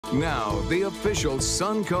Now, the official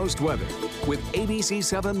Suncoast weather with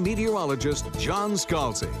ABC7 meteorologist John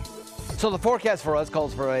Scalzi. So the forecast for us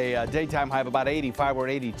calls for a daytime high of about 85. We're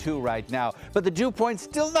at 82 right now. But the dew point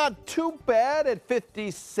still not too bad at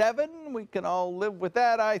 57. We can all live with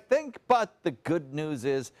that, I think. But the good news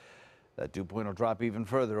is that dew point will drop even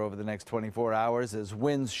further over the next 24 hours as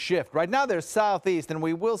winds shift. Right now they're southeast, and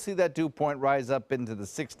we will see that dew point rise up into the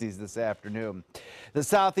 60s this afternoon. The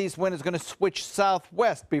southeast wind is going to switch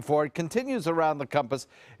southwest before it continues around the compass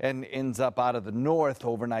and ends up out of the north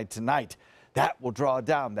overnight tonight. That will draw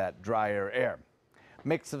down that drier air.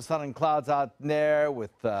 Mix of sun and clouds out there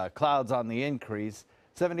with clouds on the increase.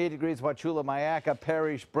 78 degrees Wauchula, Myakka,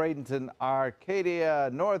 Parrish, Bradenton, Arcadia,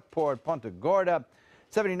 Northport, Punta Gorda.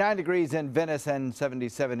 79 degrees in Venice and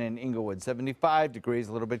 77 in Inglewood. 75 degrees,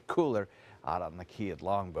 a little bit cooler out on the Key at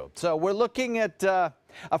Longboat. So we're looking at a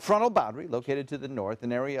frontal boundary located to the north,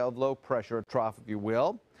 an area of low pressure, a trough if you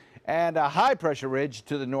will, and a high pressure ridge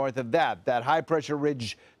to the north of that. That high pressure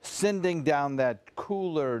ridge sending down that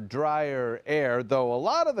cooler, drier air, though a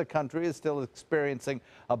lot of the country is still experiencing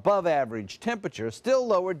above average temperature. Still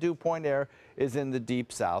lower dew point air is in the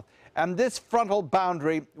deep south. And this frontal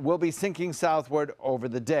boundary will be sinking southward over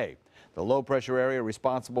the day. The low pressure area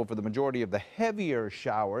responsible for the majority of the heavier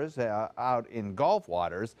showers out in Gulf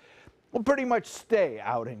waters will pretty much stay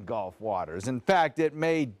out in Gulf waters. In fact, it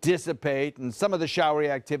may dissipate and some of the showery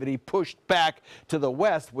activity pushed back to the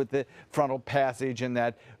west with the frontal passage and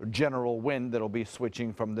that general wind that'll be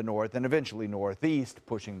switching from the north and eventually northeast,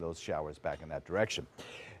 pushing those showers back in that direction.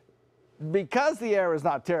 Because the air is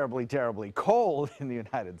not terribly cold in the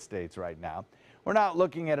United States right now, we're not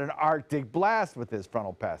looking at an Arctic blast with this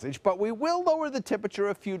frontal passage, but we will lower the temperature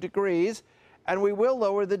a few degrees and we will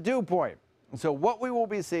lower the dew point. So what we will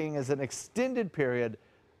be seeing is an extended period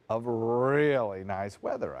of really nice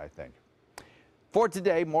weather, I think. For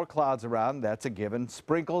today, more clouds around, that's a given.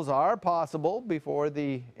 Sprinkles are possible before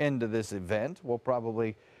the end of this event. We'll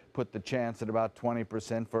probably put the chance at about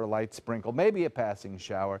 20% for a light sprinkle, maybe a passing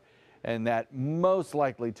shower, and that most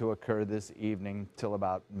likely to occur this evening till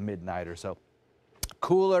about midnight or so.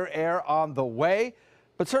 Cooler air on the way,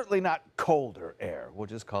 but certainly not colder air. We'll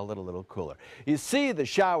just call it a little cooler. You see the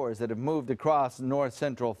showers that have moved across north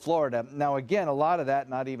central Florida. Now again, a lot of that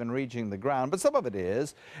not even reaching the ground, but some of it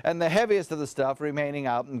is. And the heaviest of the stuff remaining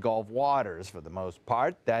out in Gulf waters for the most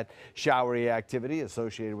part. That showery activity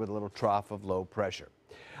associated with a little trough of low pressure.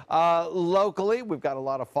 Locally, we've got a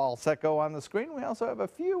lot of false echo on the screen. We also have a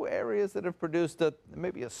few areas that have produced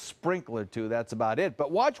maybe a sprinkle or two. That's about it.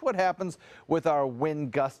 But watch what happens with our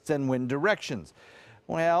wind gusts and wind directions.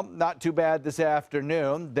 Well, not too bad this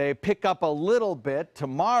afternoon. They pick up a little bit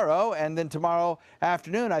tomorrow, and then tomorrow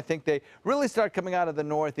afternoon, I think they really start coming out of the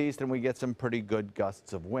northeast, and we get some pretty good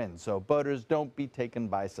gusts of wind. So boaters, don't be taken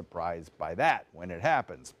by surprise by that when it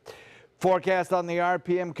happens. Forecast on the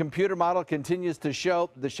RPM computer model continues to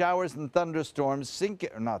show the showers and thunderstorms sinking,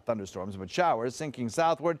 or not thunderstorms, but showers sinking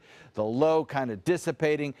southward, the low kind of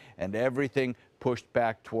dissipating, and everything pushed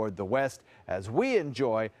back toward the west as we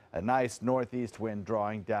enjoy a nice northeast wind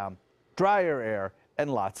drawing down drier air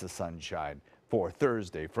and lots of sunshine for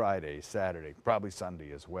Thursday, Friday, Saturday, probably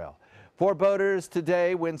Sunday as well. For boaters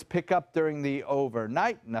today, winds pick up during the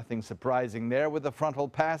overnight. Nothing surprising there with the frontal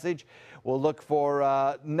passage. We'll look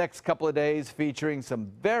for next couple of days featuring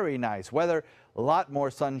some very nice weather. A lot more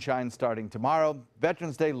sunshine starting tomorrow.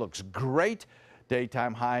 Veterans Day looks great.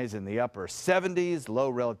 Daytime highs in the upper 70s, low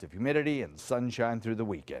relative humidity, and sunshine through the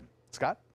weekend. Scott?